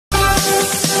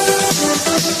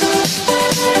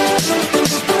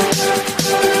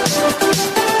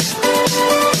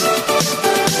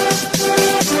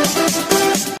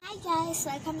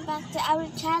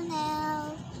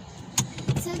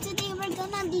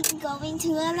going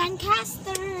to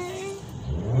Lancaster.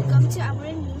 Welcome to our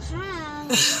new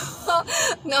house.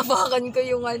 Nabakan ko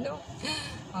yung ano.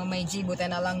 Oh, may G, buta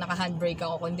na lang naka-handbrake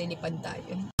ako kundi lipad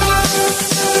tayo.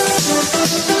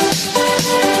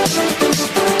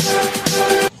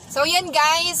 So yun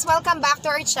guys, welcome back to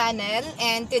our channel.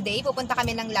 And today, pupunta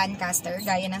kami ng Lancaster,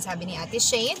 gaya ng sabi ni Ate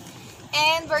Shane.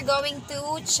 And we're going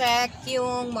to check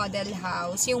yung model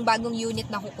house, yung bagong unit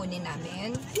na kukunin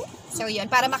namin. So yun,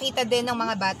 para makita din ng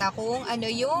mga bata kung ano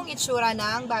yung itsura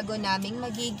ng bago naming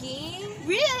magiging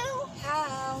Real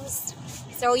house.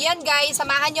 So yan guys,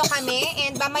 samahan nyo kami.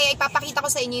 And mamaya ipapakita ko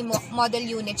sa inyo yung model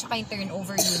unit tsaka yung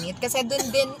turnover unit. Kasi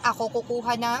dun din ako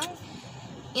kukuha ng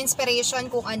inspiration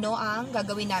kung ano ang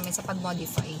gagawin namin sa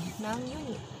pag-modify ng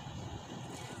unit.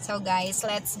 So guys,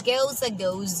 let's go sa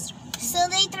goes. So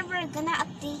later we're gonna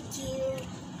update you.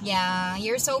 Yeah,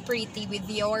 you're so pretty with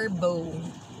your bow.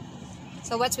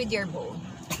 So what's with your bow?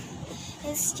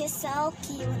 It's just so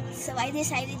cute. So I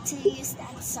decided to use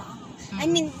that song. I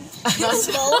mean, bow.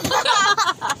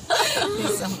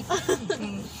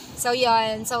 So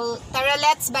yun. So tara,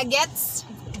 let's bagets.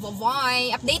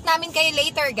 Bye. Update namin kayo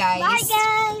later, guys. Bye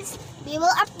guys. We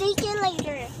will update you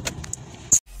later.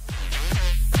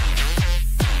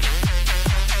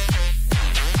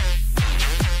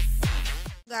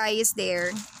 Guys,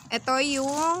 there. Ito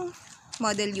yung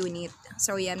model unit.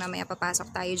 So, yan. Mamaya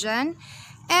papasok tayo dyan.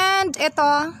 And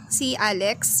ito, si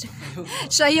Alex.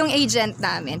 Siya yung agent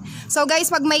namin. So,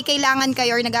 guys, pag may kailangan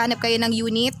kayo or naghahanap kayo ng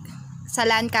unit sa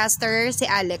Lancaster, si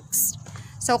Alex.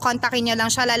 So, kontakin nyo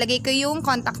lang siya. Lalagay ko yung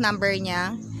contact number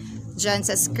niya dyan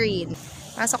sa screen.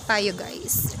 Pasok tayo,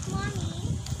 guys.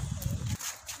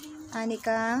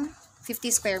 ANICA, 50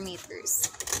 square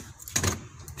meters.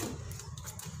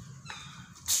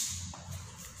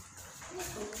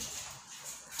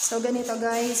 So, ganito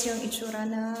guys, yung itsura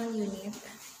ng unit.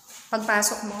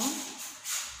 Pagpasok mo,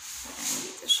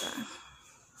 dito siya.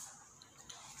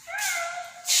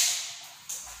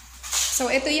 So,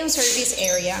 ito yung service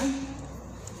area.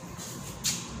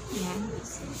 Yan.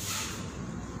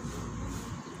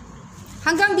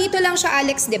 Hanggang dito lang siya,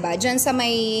 Alex, diba? Diyan sa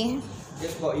may...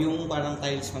 Yes po, yung parang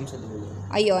tiles ma'am sa dulo.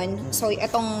 Ayun. So,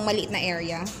 itong maliit na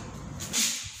area.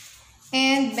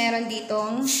 And, meron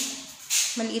ditong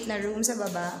maliit na room sa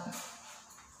baba.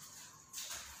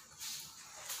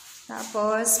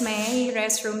 Tapos, may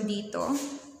restroom dito.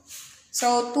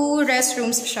 So, 2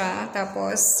 restrooms siya.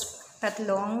 Tapos, 3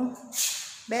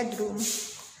 bedroom.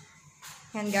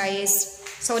 Yan, guys.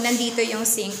 So, nandito yung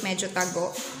sink. Medyo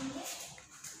tago.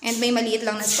 And may maliit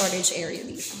lang na storage area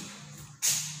dito.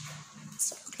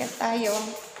 So, kaya tayo.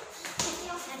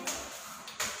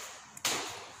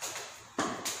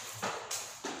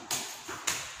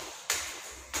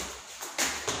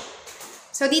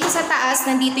 So, dito sa taas,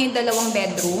 nandito yung 2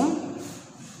 bedroom.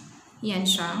 Yan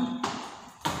siya.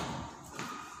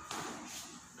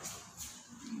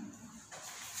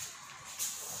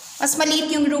 Mas maliit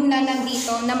yung room na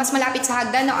nandito, na mas malapit sa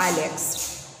hagdan, no, Alex?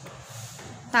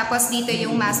 Tapos, dito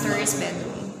yung master's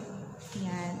bedroom.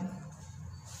 Yan.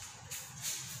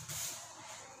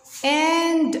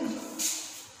 And,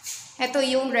 ito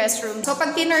yung restroom. So,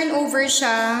 pag tinurn over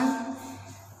siya,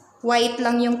 white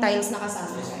lang yung tiles na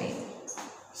kasama, right?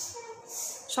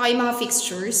 Tsaka yung mga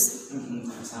fixtures.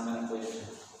 Kasama na po yun.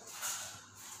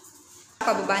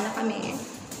 Pababa na kami eh.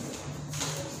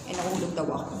 Eh, nahulog daw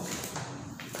ako.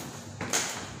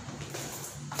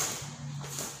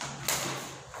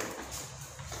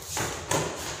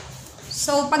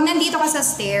 So, pag nandito ka sa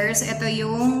stairs, ito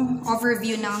yung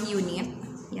overview ng unit.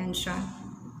 Yan siya.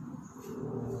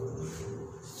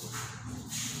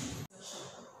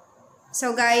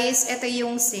 So, guys, ito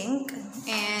yung sink.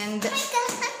 And...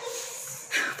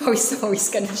 pawis na pawis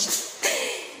ka na siya.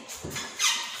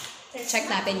 Check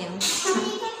natin yung... So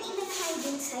you can even hide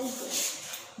inside it.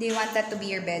 Do you want that to be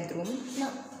your bedroom? No.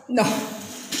 No.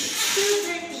 Too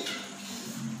dirty.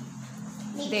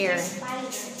 Maybe There.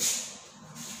 spiders.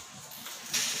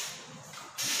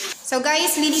 So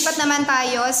guys, lilipat naman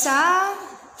tayo sa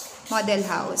model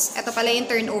house. Ito pala yung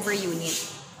turnover unit.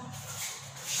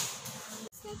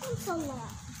 Second so long.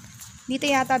 Dito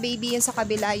yata baby yung sa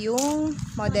kabila yung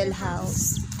model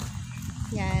house.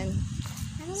 Yan.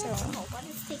 I don't So, know what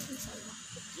is taking so long.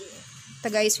 ito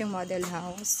guys yung model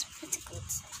house. Let's go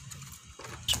inside.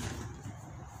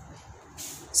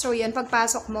 So yan,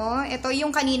 pagpasok mo, ito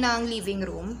yung kaninang living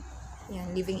room.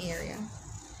 Yan, living area.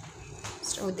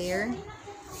 So there.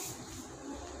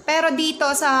 Pero dito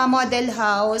sa model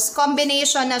house,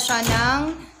 combination na siya ng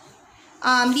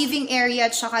living area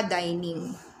at saka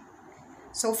dining.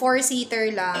 So 4-seater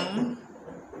lang.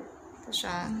 Ito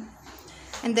siya.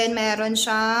 And then, meron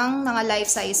siyang mga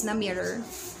life-size na mirror.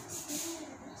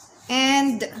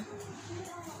 And,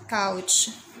 couch.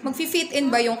 Mag-fit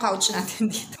in ba yung couch natin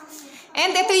dito?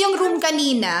 And, ito yung room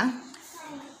kanina.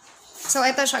 So,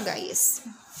 ito siya, guys.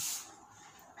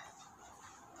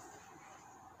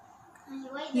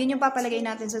 Yun yung papalagay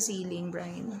natin sa ceiling,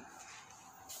 Brian.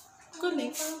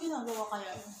 Galing, parang ginagawa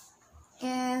kaya yun.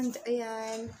 And,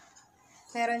 ayan.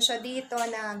 Meron siya dito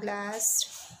na glass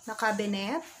na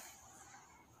cabinet.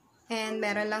 And,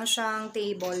 meron lang siyang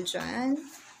table dyan.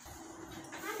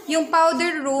 Yung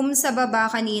powder room sa baba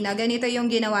kanina, ganito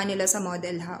yung ginawa nila sa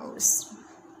model house.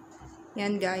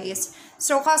 Yan, guys.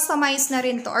 So, customized na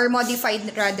rin to, or modified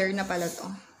rather na pala to.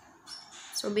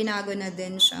 So, binago na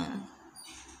din siya.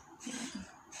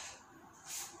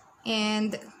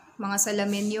 And, mga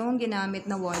salamin yung ginamit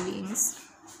na wallings.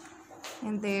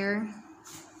 And there.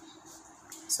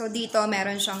 So, dito,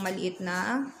 meron siyang maliit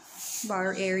na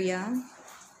bar area.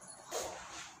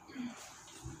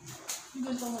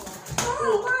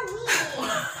 Oh, mommy!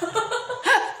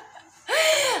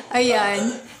 Ayan.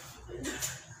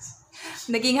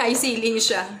 Naging high ceiling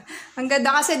siya. Ang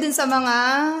ganda kasi dun sa mga,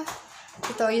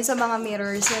 ito, yun sa mga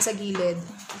mirrors niya sa gilid.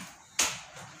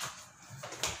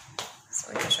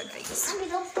 So, ito siya, guys. Mommy,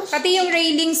 don't push Pati yung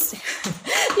railings,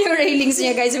 yung railings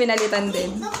niya, guys, pinalitan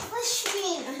din. Don't push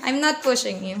me. I'm not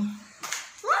pushing you.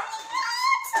 Mommy,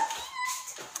 that's so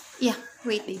cute. Yeah,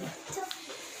 wait, baby.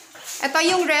 Ito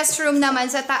yung restroom naman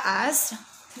sa taas.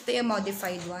 Ito yung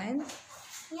modified one.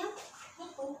 Yeah.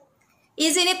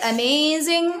 Isn't it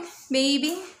amazing,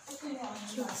 baby?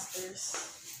 Masters.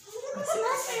 Look at the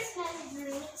master's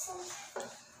bedroom.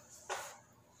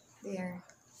 There.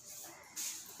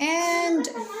 And Look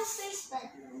at the master's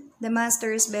bedroom. the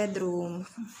master's bedroom.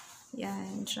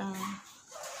 Yan siya.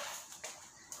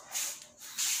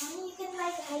 Mommy, you can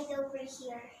like hide over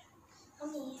here.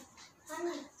 Mommy,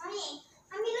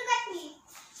 look at me.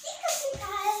 Because you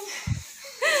can.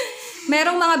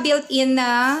 Merong mga built-in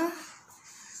na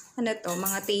ano to,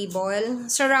 mga table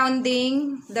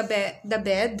surrounding the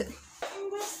bed.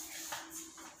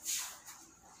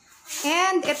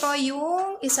 And ito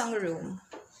yung isang room.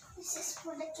 This is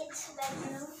for the kids'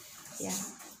 bedroom. Yeah.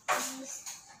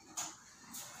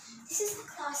 This is the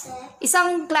closet.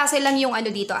 Isang klase lang yung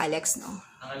ano dito, Alex, no?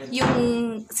 Ang alin? Yung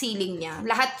ceiling niya.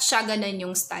 Lahat siya ganun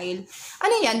yung style.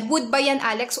 Ano yan? Wood ba yan,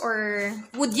 Alex? Or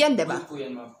wood yan, diba? Po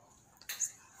yan, ma'am.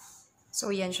 So,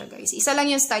 yan siya, guys. Isa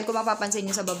lang yung style. Kung mapapansin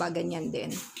nyo sa baba, ganyan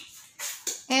din.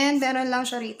 And, meron lang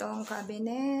siya rito ang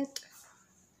cabinet.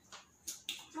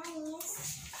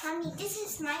 Mommy, this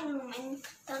is my room and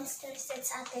downstairs it's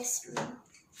at this room.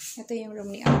 Ito yung room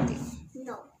ni ate.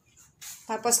 No.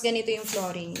 Tapos, ganito yung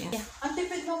flooring niya. Ang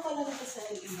tipid lang pala nito sa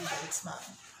LED lights, ma'am.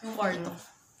 Yung kwarto.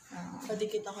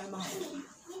 Padikit ako yung mga LED.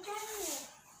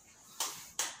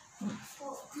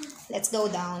 Let's go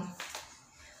down.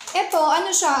 Ito, ano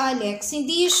siya, Alex?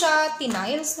 Hindi siya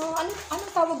tiles, no?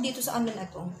 Anong tawag dito sa ano na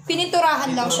to?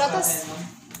 Pininturahan lang siya, tapos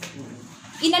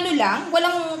inano lang?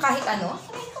 Walang kahit ano?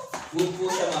 Wood po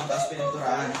siya, ma'am. Tapos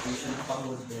pininturahan. Hindi siya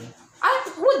nakapang-wood din. Ah,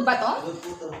 wood ba to? Wood po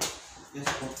to. Yes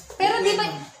po. Pero Wood di po ba...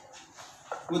 yan, ma'am.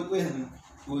 Wood po yan.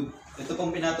 Wood. Ito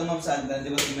pong pinato, ma'am, sa hagdan.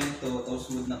 Di ba simento?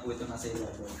 Tapos wood na po ito nasa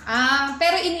ilalim. Ah,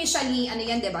 pero initially, ano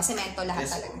yan, di ba? Semento lahat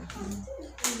Yes, talaga.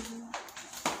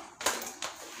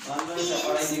 Ano siya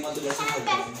para hindi madulas yung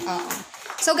hagdan. Oo.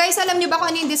 So guys, alam niyo ba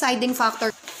kung ano yung deciding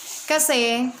factor?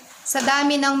 Kasi, sa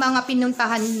dami ng mga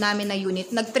pinuntahan namin na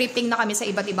unit, nag-tripping na kami sa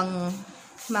iba't ibang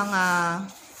mga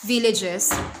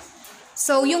villages.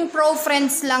 So, yung Pro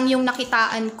Friends lang yung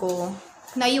nakitaan ko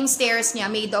na yung stairs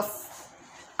niya made of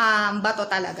bato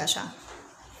talaga siya.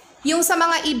 Yung sa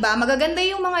mga iba, magaganda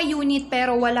yung mga unit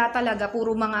pero wala talaga,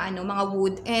 puro mga mga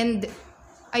wood. And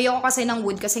ayoko kasi ng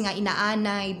wood kasi nga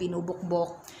inaanay,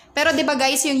 binubukbok. Pero 'di ba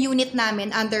guys, yung unit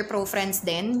namin under Pro Friends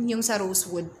din, yung sa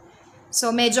rosewood.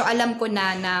 So medyo alam ko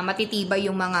na matitibay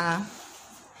yung mga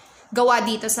gawa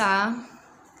dito sa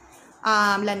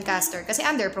Lancaster kasi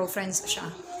under Pro Friends siya.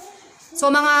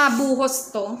 So mga buhos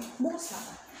to. Buhos na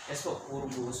ba? Yes po, puro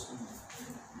buhos po.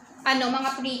 Ano,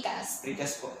 mga precast.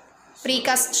 Precast po.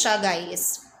 Precast siya,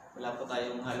 guys. Wala po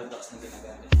tayong hollow blocks na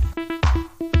ginagamit.